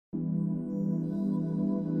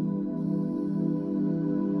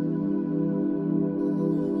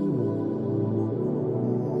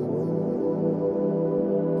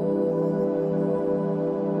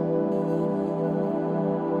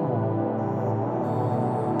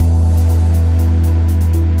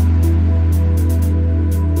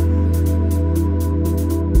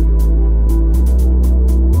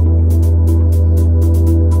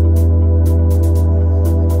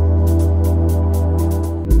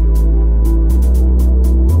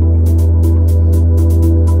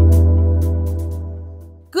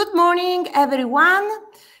everyone.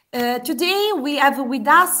 Today we have with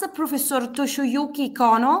us Professor Toshiyuki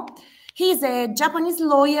Kono. He is a Japanese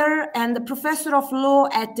lawyer and professor of law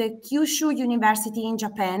at Kyushu University in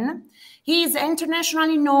Japan. He is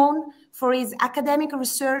internationally known for his academic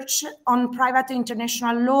research on private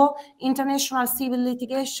international law, international civil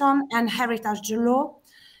litigation, and heritage law.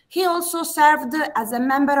 He also served as a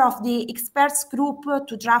member of the experts group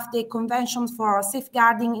to draft the Convention for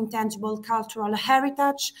Safeguarding Intangible Cultural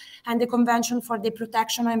Heritage and the Convention for the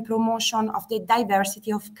Protection and Promotion of the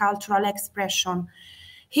Diversity of Cultural Expression.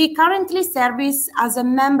 He currently serves as a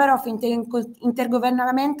member of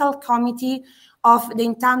Intergovernmental Committee of the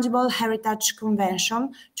Intangible Heritage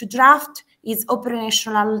Convention to draft its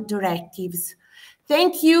operational directives.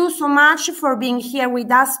 Thank you so much for being here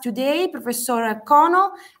with us today, Professor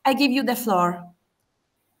Kono. I give you the floor.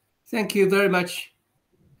 Thank you very much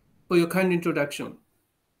for your kind introduction.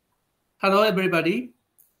 Hello, everybody.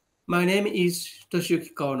 My name is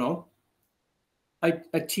Toshiyuki Kono. I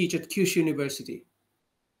teach at Kyushu University.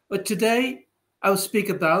 But today, I will speak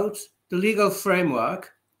about the legal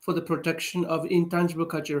framework for the protection of intangible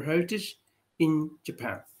cultural heritage in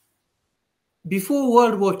Japan. Before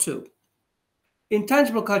World War II,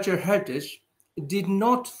 intangible cultural heritage did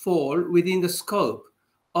not fall within the scope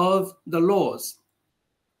of the laws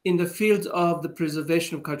in the field of the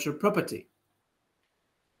preservation of cultural property.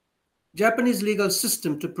 Japanese legal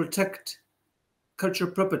system to protect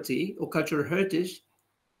cultural property or cultural heritage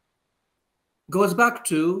goes back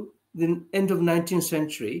to the end of 19th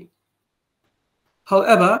century.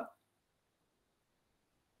 However,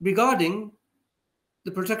 regarding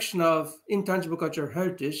the protection of intangible cultural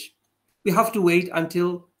heritage, we have to wait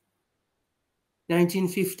until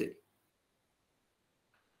 1950.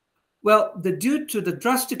 Well, due to the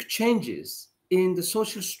drastic changes in the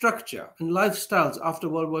social structure and lifestyles after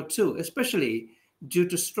World War II, especially due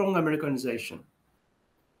to strong Americanization,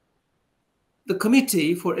 the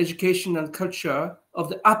Committee for Education and Culture of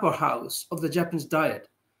the upper house of the Japanese Diet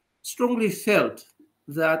strongly felt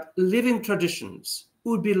that living traditions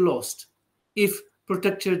would be lost if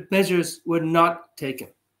protective measures were not taken.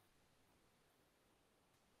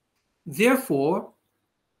 Therefore,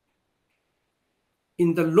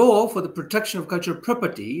 in the law for the protection of cultural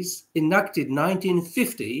properties enacted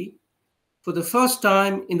 1950, for the first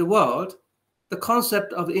time in the world, the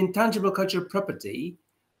concept of intangible cultural property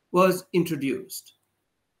was introduced.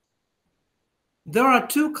 There are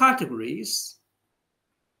two categories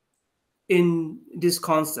in this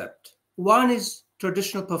concept. One is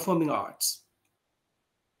traditional performing arts.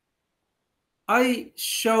 I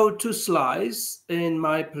show two slides in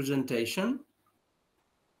my presentation,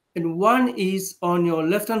 and one is on your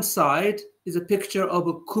left-hand side is a picture of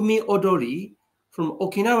a kumi odori from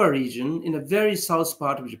Okinawa region in a very south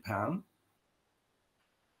part of Japan.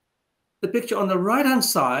 The picture on the right-hand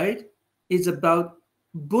side is about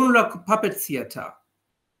bunraku puppet theater,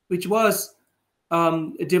 which was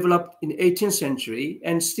developed in the 18th century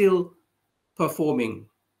and still performing.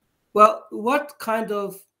 Well, what kind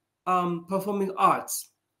of performing arts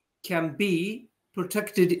can be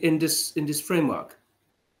protected in this framework?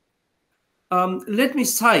 Let me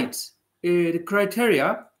cite the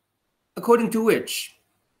criteria according to which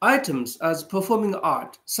items as performing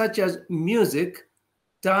art, such as music,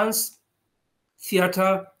 dance,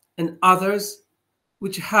 theater, and others,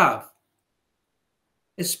 which have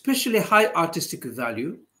especially high artistic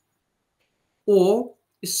value or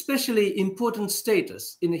especially important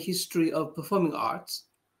status in the history of performing arts,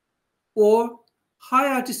 or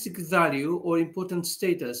high artistic value or important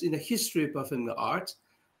status in the history of performing arts,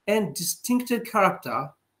 and distinctive character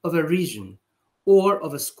of a region or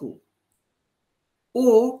of a school,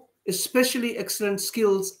 or especially excellent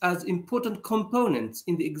skills as important components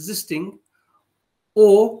in the existing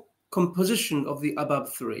or composition of the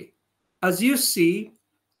above three. As you see,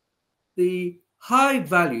 the high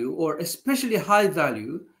value or especially high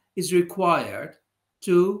value is required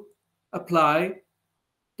to apply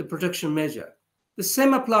the protection measure. The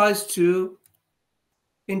same applies to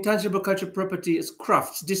intangible cultural property as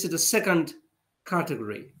crafts. This is the second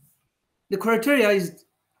category. The criteria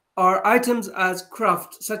are items as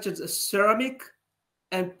craft, such as ceramic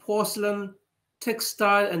and porcelain,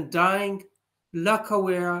 textile and dyeing,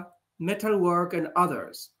 lacquerware, metalwork, and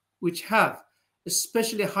others, which have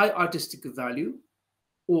especially high artistic value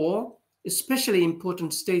or especially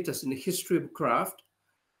important status in the history of craft,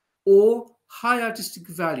 or high artistic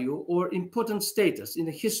value or important status in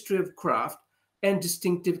the history of craft and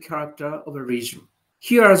distinctive character of a region.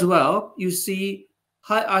 Here as well, you see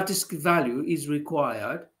high artistic value is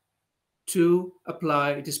required to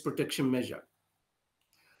apply this protection measure.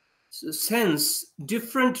 sense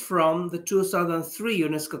different from the 2003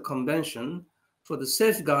 UNESCO Convention for the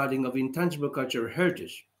Safeguarding of Intangible Cultural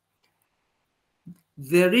Heritage.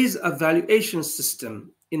 There is a valuation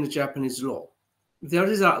system in the Japanese law. There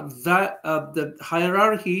is the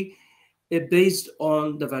hierarchy based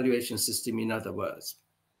on the valuation system, in other words.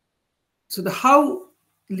 So how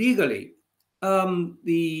legally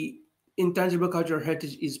the intangible cultural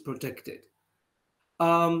heritage is protected.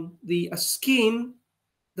 The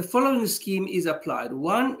following scheme is applied.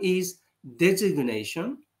 One is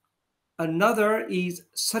designation. Another is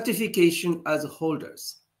certification as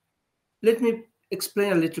holders. Let me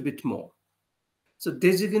explain a little bit more. So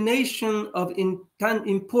designation of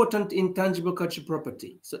important intangible cultural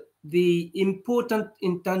property. So the important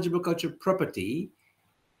intangible cultural property,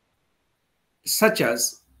 such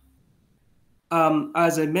as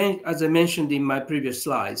I mentioned in my previous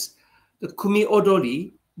slides, the kumi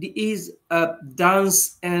odori is a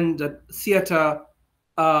dance and a theater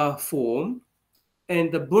form,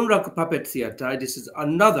 and the bunraku puppet theater, this is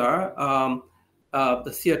another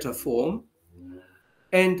the theater form,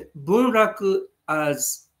 and bunraku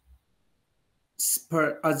as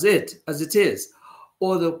it is,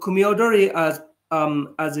 or the kumi odori as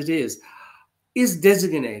it is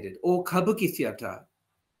designated, or kabuki theater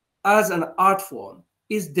as an art form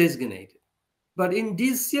is designated. But in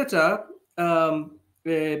these theater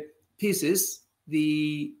pieces,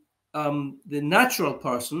 the natural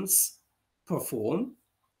persons perform,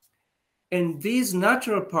 and these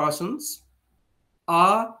natural persons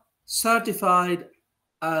are certified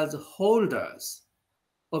as holders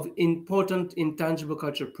of important intangible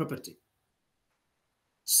cultural property.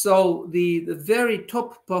 So the very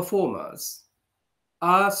top performers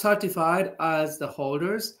are certified as the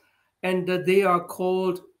holders, and they are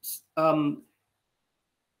called,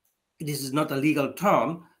 this is not a legal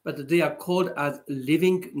term, but they are called as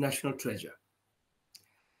living national treasure.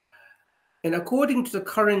 And according to the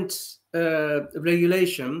current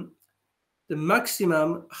regulation, the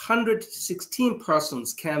maximum 116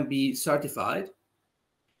 persons can be certified.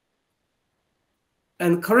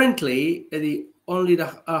 And currently, only the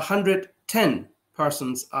 110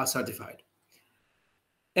 persons are certified.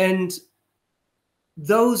 And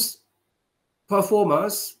those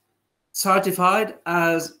performers certified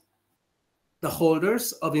as the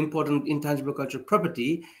holders of important intangible cultural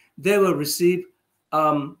property, they will receive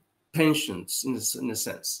pensions in a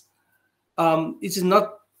sense. It is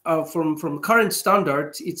not from current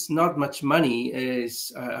standards, it's not much money,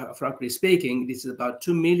 frankly speaking. This is about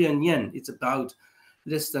 2 million yen. It's about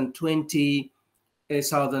less than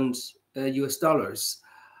 20,000 US dollars.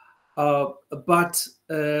 But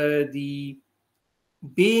the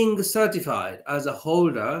being certified as a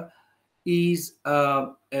holder is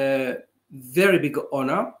a very big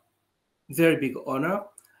honor,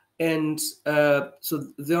 and so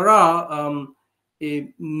there are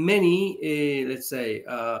many, let's say,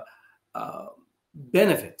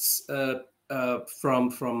 benefits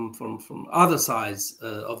from other sides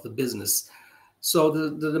of the business. So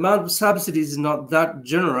the amount of subsidies is not that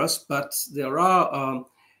generous, but there are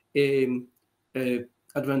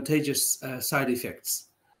advantageous side effects.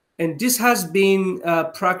 And this has been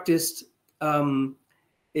practiced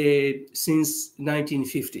since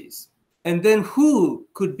 1950s. And then who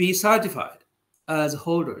could be certified as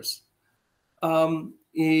holders?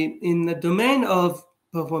 In the domain of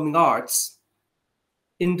performing arts,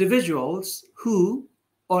 individuals who,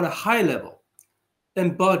 on a high level,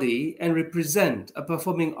 embody and represent a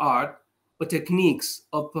performing art or techniques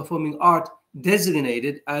of performing art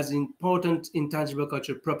designated as important intangible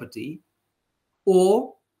cultural property,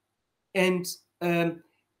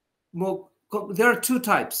 there are two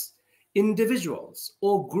types: individuals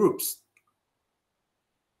or groups.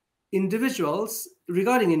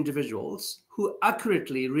 Regarding individuals who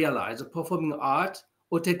accurately realize a performing art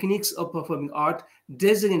or techniques of performing art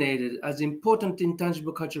designated as important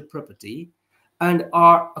intangible cultural property and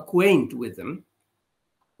are acquainted with them,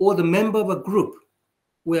 or the member of a group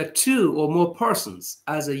where two or more persons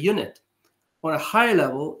as a unit on a high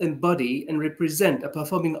level embody and represent a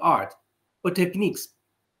performing art or techniques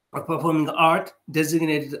of performing art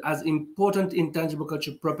designated as important intangible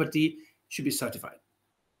cultural property should be certified.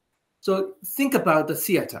 So think about the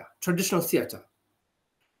theater, traditional theater.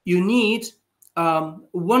 You need a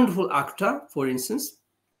wonderful actor, for instance,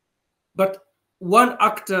 but one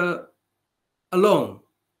actor alone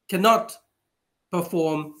cannot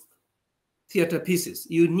perform theater pieces.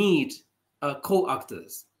 You need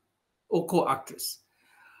co-actors or co-actress.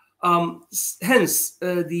 Hence,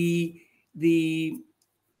 the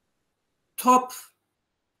top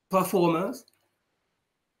performers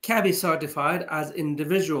can be certified as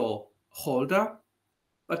individual holder,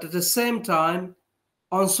 but at the same time,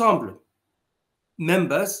 ensemble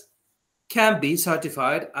members can be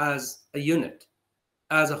certified as a unit,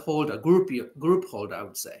 as a holder, group holder, I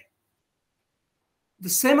would say. The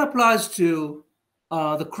same applies to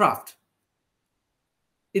the craft.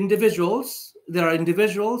 Individuals, there are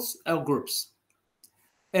individuals or groups,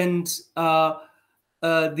 and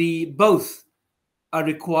both are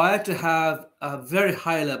required to have a very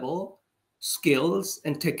high level skills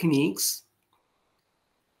and techniques.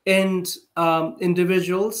 And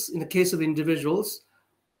individuals, in the case of individuals,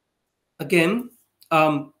 again,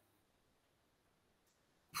 who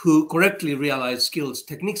correctly realize skills,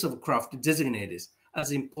 techniques of craft designated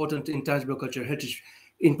as important intangible cultural heritage,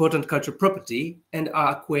 important cultural property, and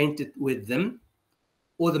are acquainted with them,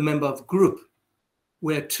 or the member of group,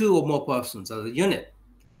 where two or more persons are the unit,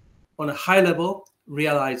 on a high level,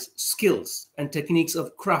 realize skills and techniques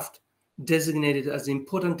of craft designated as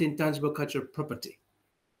important intangible cultural property.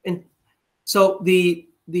 And so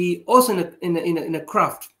also in a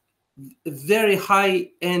craft, very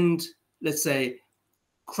high-end, let's say,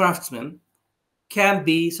 craftsmen can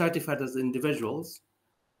be certified as individuals,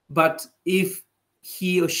 but if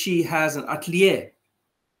he or she has an atelier,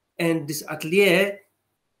 and this atelier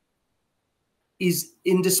is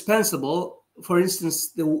indispensable, for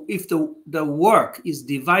instance, if the work is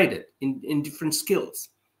divided in different skills,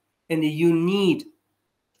 and you need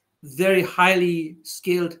very highly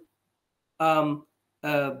skilled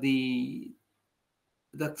the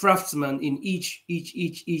craftsman in each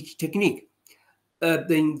technique,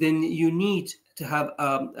 then you need to have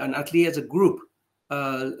an atelier as a group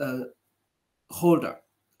holder.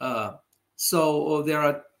 So there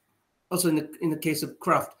are also in the case of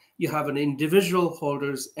craft, you have an individual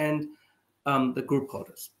holders and the group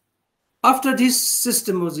holders. After this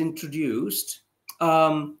system was introduced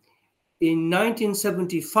in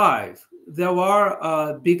 1975, there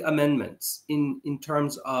were big amendments in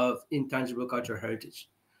terms of intangible cultural heritage.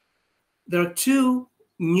 There are two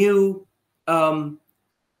new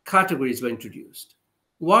categories were introduced.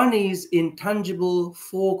 One is intangible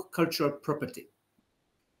folk cultural property.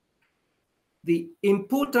 The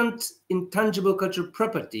important intangible cultural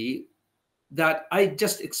property that I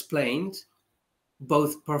just explained,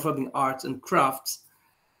 both performing arts and crafts,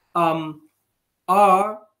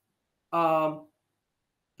 are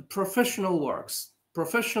professional works,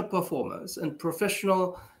 professional performers, and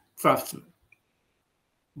professional craftsmen.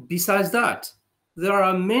 Besides that, there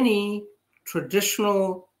are many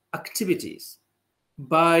traditional activities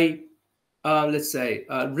by, let's say,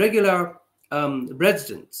 regular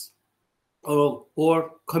residents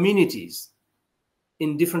or communities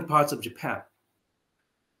in different parts of Japan.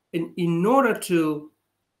 And in order to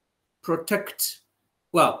protect,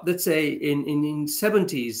 well, let's say in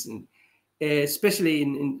 70s, especially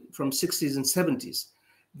from 60s and 70s,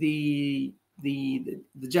 the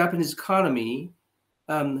Japanese economy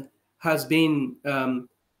has been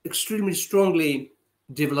extremely strongly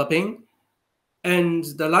developing, and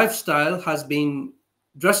the lifestyle has been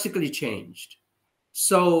drastically changed.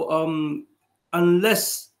 So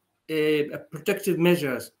unless protective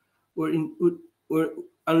measures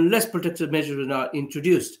unless protective measures are not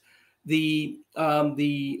introduced,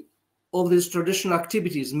 all these traditional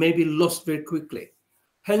activities may be lost very quickly.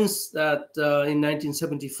 Hence, that in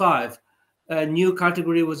 1975, a new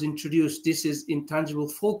category was introduced. This is intangible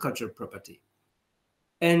folk cultural property.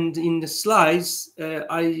 And in the slides,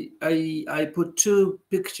 I put two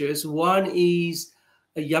pictures. One is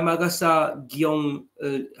a Yamagasa Gion,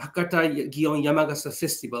 Hakata Gion Yamagasa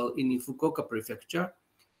Festival in Fukuoka Prefecture.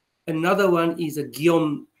 Another one is a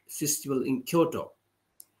Gion Festival in Kyoto.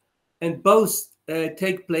 And both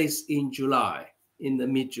take place in July, in the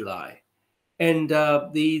mid-July. And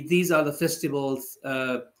these are the festivals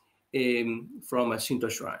from a Shinto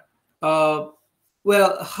shrine.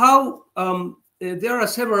 Well, how there are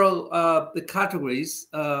several categories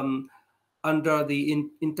under the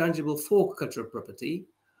intangible folk cultural property.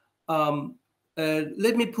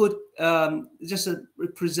 Let me put just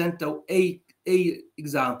present a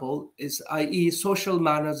example, is i.e. social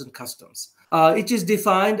manners and customs. It is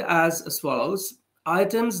defined as follows: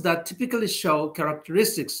 items that typically show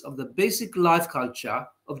characteristics of the basic life culture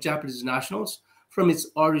of Japanese nationals from its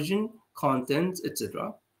origin, content,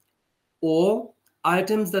 etc. Or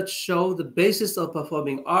items that show the basis of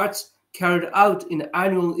performing arts carried out in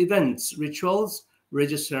annual events, rituals,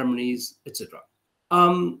 religious ceremonies, etc.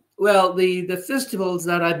 Well, the festivals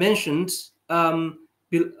that I mentioned, for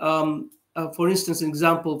instance, an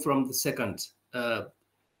example from the second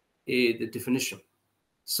the definition.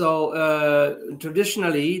 So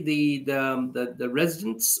traditionally, the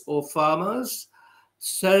residents or farmers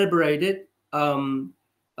celebrated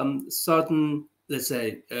certain, let's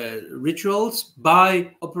say, rituals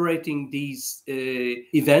by operating these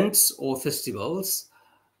events or festivals,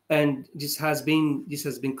 and this has been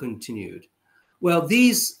continued. Well,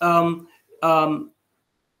 these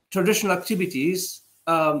traditional activities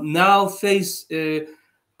now face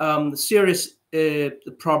serious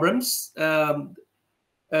problems.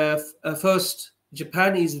 First,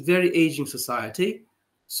 Japan is a very aging society,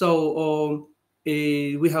 so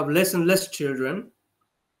we have less and less children.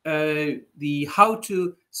 How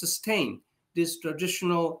to sustain these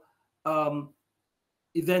traditional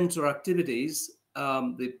events or activities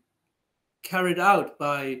carried out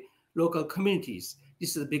by local communities.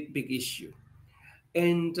 This is a big issue.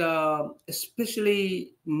 And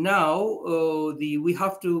especially now, we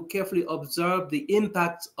have to carefully observe the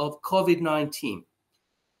impact of COVID-19.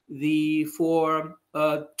 For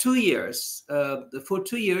 2 years,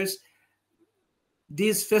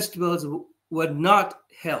 these festivals were not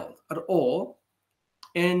held at all.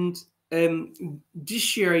 And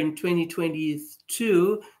this year in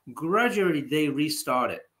 2022, gradually they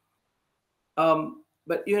restarted.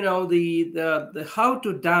 But you know, the how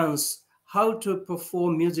to dance, how to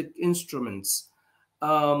perform music instruments,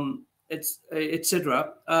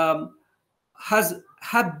 etc.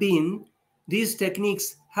 These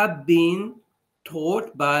techniques have been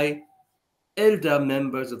taught by elder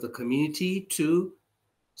members of the community to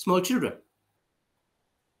small children.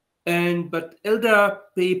 But elder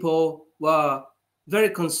people were very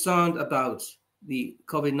concerned about the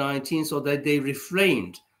COVID-19, so that they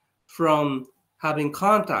refrained from having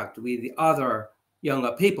contact with the other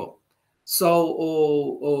younger people.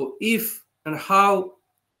 So if and how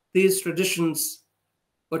these traditions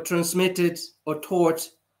were transmitted or taught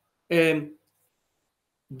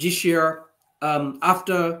this year,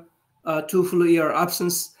 after 2 full year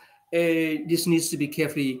absence, this needs to be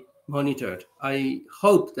carefully monitored. I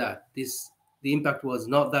hope that the impact was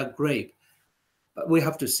not that great, but we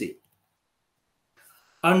have to see.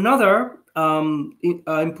 Another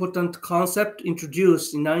important concept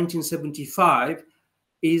introduced in 1975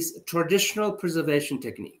 is traditional preservation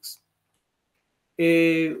techniques.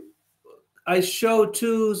 I show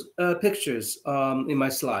 2 pictures in my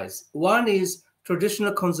slides. One is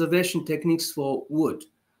traditional conservation techniques for wooden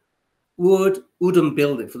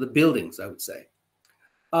building, for the buildings, I would say.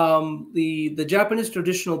 The Japanese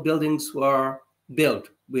traditional buildings were built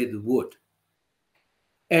with wood.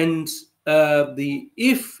 And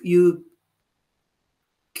if you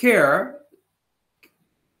care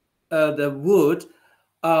the wood,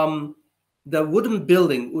 the wooden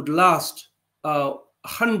building would last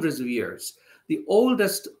hundreds of years. The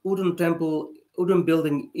oldest wooden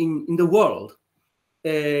building in the world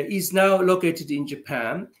is now located in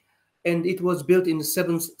Japan, and it was built in the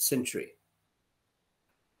 7th century.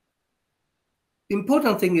 The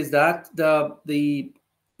important thing is that the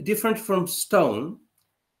different from stone,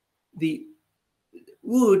 the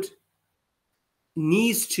wood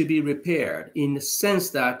needs to be repaired in the sense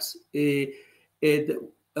that the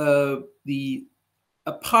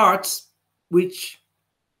parts which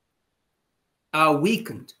are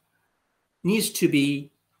weakened needs to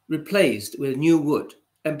be replaced with new wood.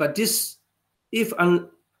 But this,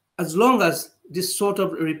 as long as this sort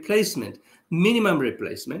of replacement, minimum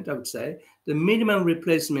replacement, I would say, the minimum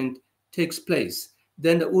replacement takes place,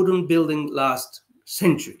 then the wooden building lasts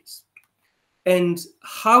centuries. And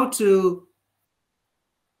how to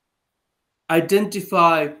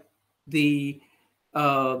identify the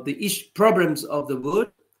problems of the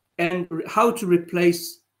wood and how to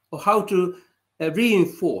replace or how to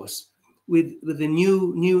reinforce with the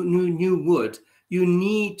new wood, you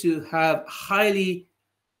need to have highly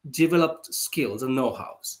developed skills and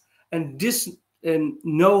know-hows. And this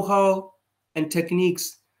know-how and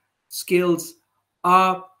techniques, skills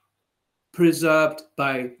are preserved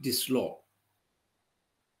by this law.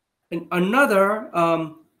 And another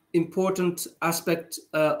important aspect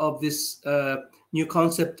of this new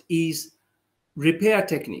concept is repair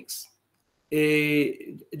techniques.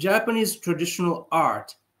 Japanese traditional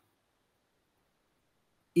art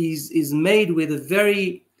is made with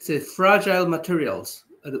very fragile materials.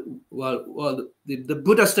 The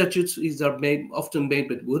Buddha statues are often made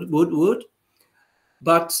with wood,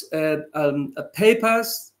 but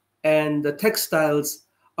papers and the textiles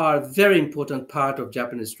are a very important part of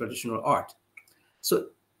Japanese traditional art. So,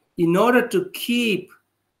 in order to keep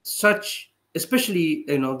such, especially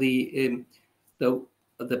the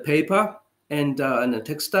paper and the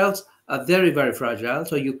textiles are very fragile,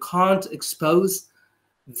 so you can't expose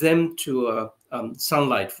them to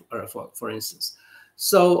sunlight, for instance.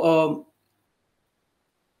 So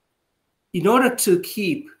in order to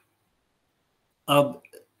keep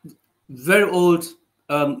very old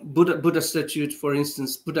Buddha statues, for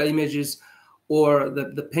instance, Buddha images, or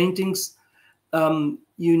the paintings,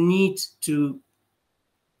 you need to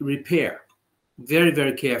repair very,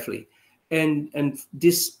 very carefully. And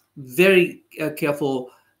this very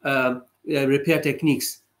careful repair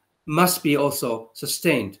techniques must be also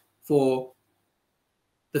sustained for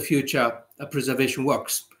the future preservation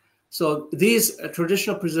works. So these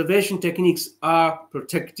traditional preservation techniques are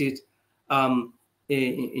protected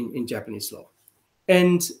in Japanese law.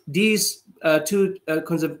 And these two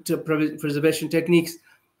preservation techniques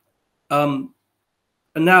are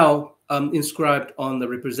now inscribed on the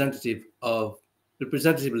representative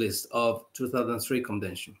list of 2003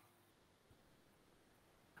 convention.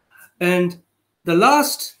 And the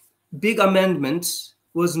last big amendment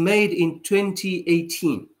was made in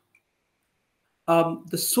 2018.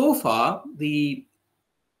 So far, the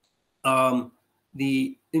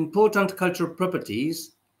important cultural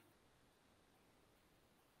properties,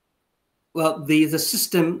 well, the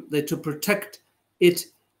system to protect it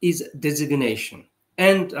is designation.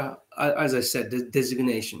 And as I said, the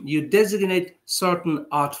designation. You designate certain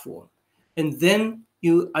art form, and then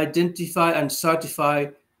you identify and certify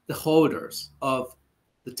the holders of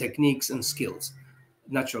the techniques and skills,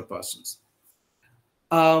 natural persons.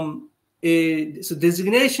 So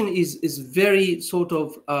designation is very sort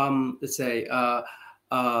of, let's say,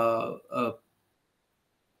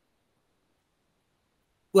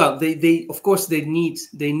 well, they of course they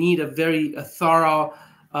need a very thorough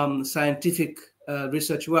scientific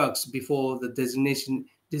research works before the designation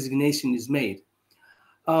is made.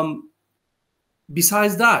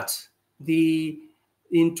 Besides that,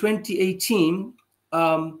 in 2018,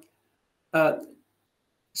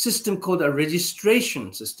 system called a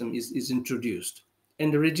registration system is introduced,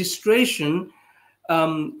 and the registration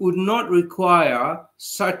would not require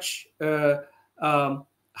such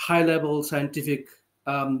high-level scientific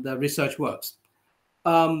the research works.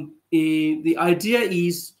 The idea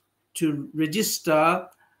is to register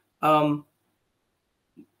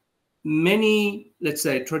many, let's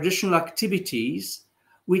say, traditional activities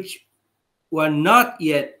which are not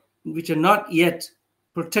yet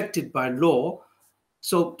protected by law.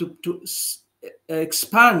 So to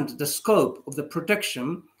expand the scope of the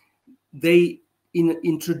protection, they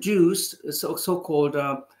introduced so-called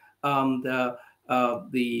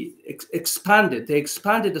they expanded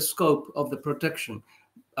the scope of the protection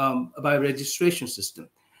by registration system.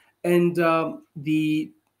 And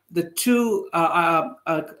the two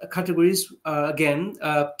categories again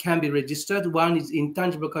can be registered. One is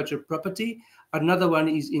intangible cultural property. Another one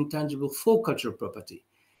is intangible folk cultural property.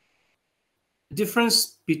 The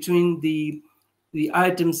difference between the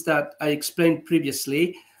items that I explained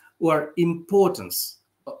previously were importance.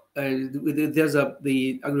 There's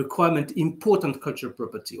the requirement important cultural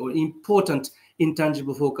property or important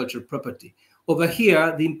intangible folk cultural property. Over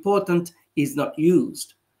here, the important is not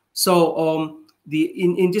used. So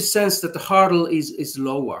in this sense that the hurdle is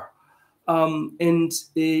lower. And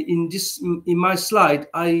in my slide,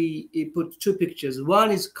 I put two pictures.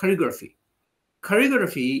 One is calligraphy.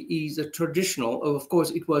 Calligraphy is a traditional. Of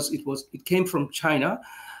course, it came from China.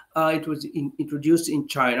 It was introduced in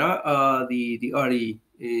China, the early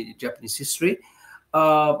Japanese history,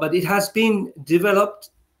 but it has been developed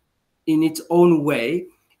in its own way,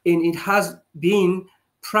 and it has been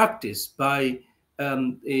practiced by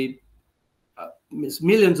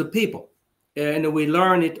millions of people, and we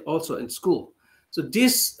learn it also in school. So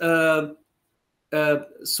this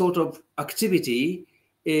sort of activity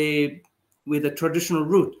with a traditional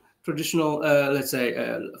root, let's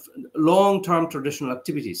say, long-term traditional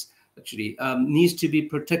activities actually needs to be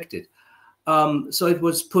protected. So it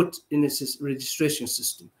was put in this registration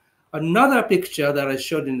system. Another picture that I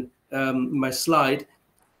showed in my slide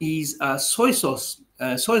is soy sauce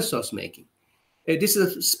making. This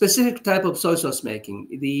is a specific type of soy sauce making.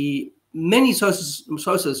 The many soy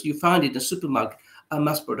sauces you find in the supermarket are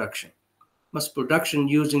mass production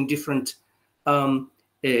using different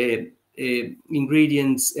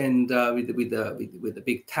ingredients and with a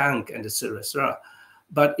big tank and etc.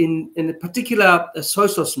 But in a particular soy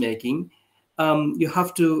sauce making, you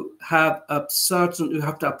have to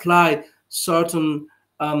apply certain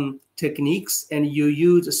techniques, and you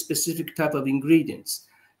use a specific type of ingredients.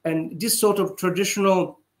 And this sort of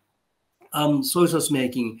traditional soy sauce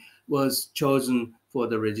making was chosen for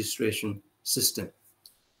the registration system.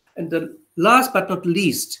 And the last but not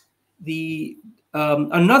least,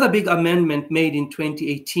 another big amendment made in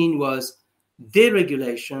 2018 was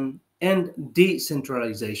deregulation and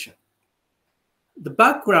decentralization. The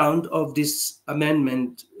background of this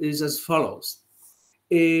amendment is as follows.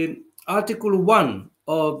 Article 1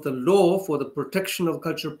 of the law for the protection of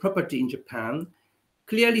cultural property in Japan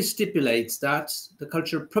clearly stipulates that the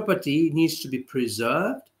cultural property needs to be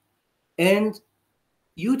preserved and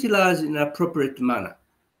utilized in an appropriate manner.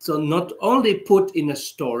 So not only put in a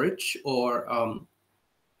storage or,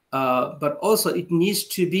 but also it needs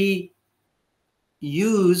to be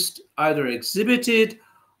used, either exhibited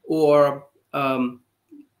or, at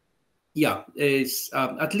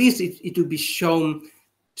least it will be shown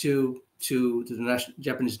to the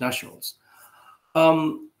Japanese nationals.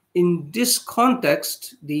 In this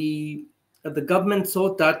context, the government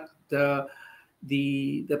thought that the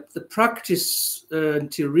practice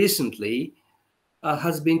until recently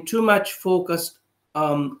has been too much focused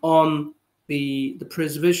on the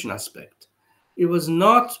preservation aspect. It was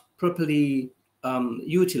not properly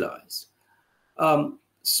utilized.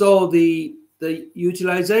 So the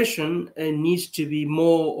utilization needs to be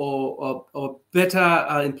more or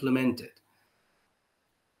better implemented.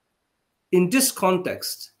 In this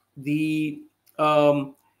context, in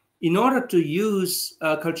order to use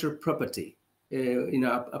cultural property in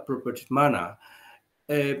an appropriate manner,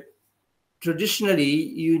 traditionally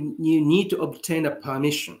you need to obtain a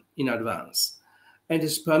permission in advance, and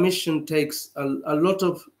this permission takes a lot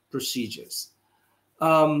of procedures,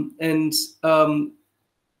 and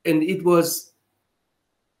it was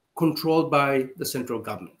controlled by the central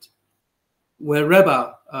government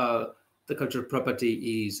wherever the cultural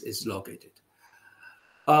property is located.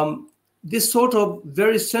 This sort of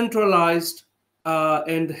very centralized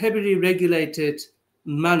and heavily regulated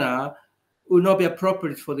manner would not be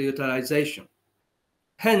appropriate for the utilization.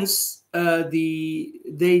 Hence,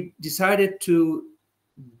 they decided to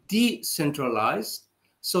decentralize.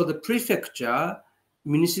 So the prefecture,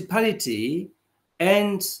 municipality,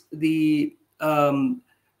 and the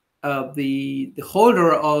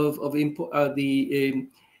holder of the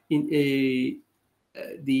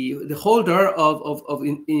holder of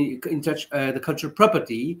the cultural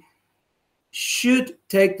property should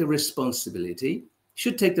take the responsibility.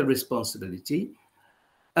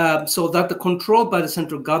 So that the control by the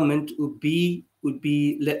central government would be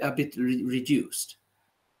a bit reduced.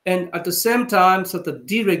 And at the same time, so the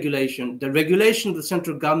regulation of the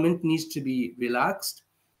central government needs to be relaxed,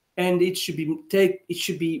 and it should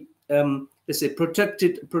be let's say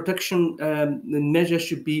protection measures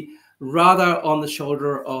should be rather on the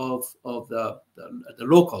shoulder of the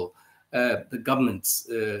local the government's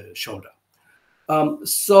shoulder.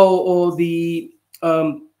 So the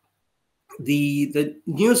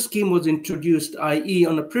new scheme was introduced, i.e.,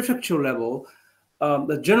 on a prefecture level,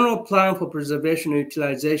 the general plan for preservation and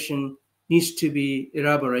utilization needs to be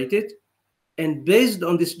elaborated, and based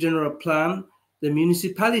on this general plan, the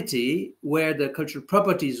municipality where the cultural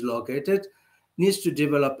property is located needs to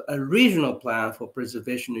develop a regional plan for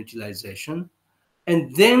preservation and utilization,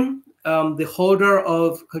 and then the holder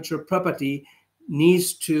of cultural property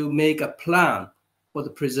needs to make a plan for the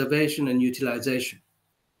preservation and utilization.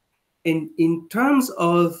 In terms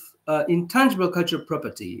of intangible cultural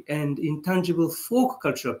property and intangible folk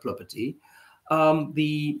cultural property, for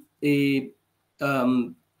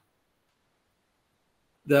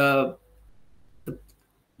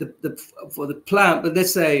the plan, but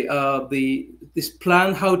let's say this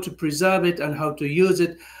plan, how to preserve it and how to use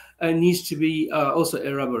it, needs to be also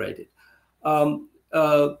elaborated.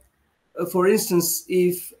 For instance,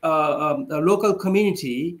 if a local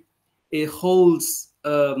community holds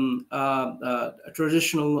a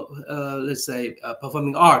traditional, let's say,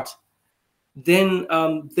 performing art, then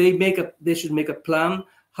they should make a plan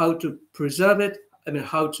how to preserve it. I mean,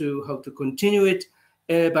 how to continue it,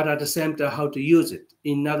 but at the same time, how to use it.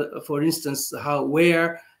 For instance,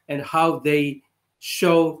 where and how they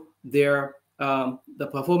show their the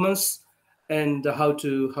performance, and how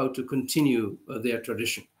to continue their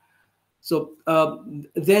tradition. So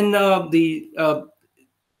then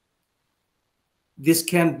this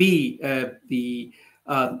can be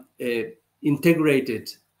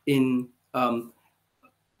integrated in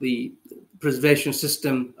the preservation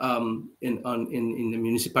system in the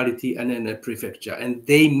municipality and in the prefecture, and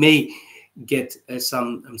they may get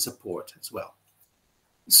some support as well.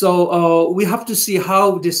 So we have to see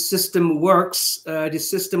how this system works. This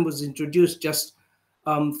system was introduced just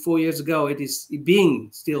 4 years ago. It is being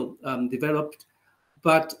still developed,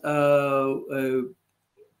 but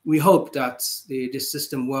we hope that this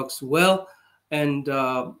system works well, and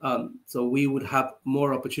so we would have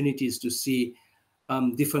more opportunities to see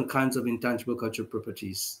different kinds of intangible cultural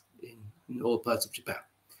properties in all parts of Japan.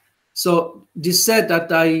 So this said that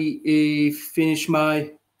I finish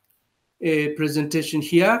my presentation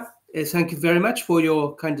here. Thank you very much for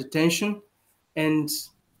your kind attention, and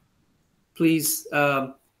please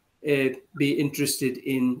be interested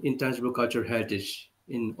in intangible cultural heritage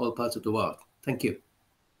in all parts of the world. Thank you.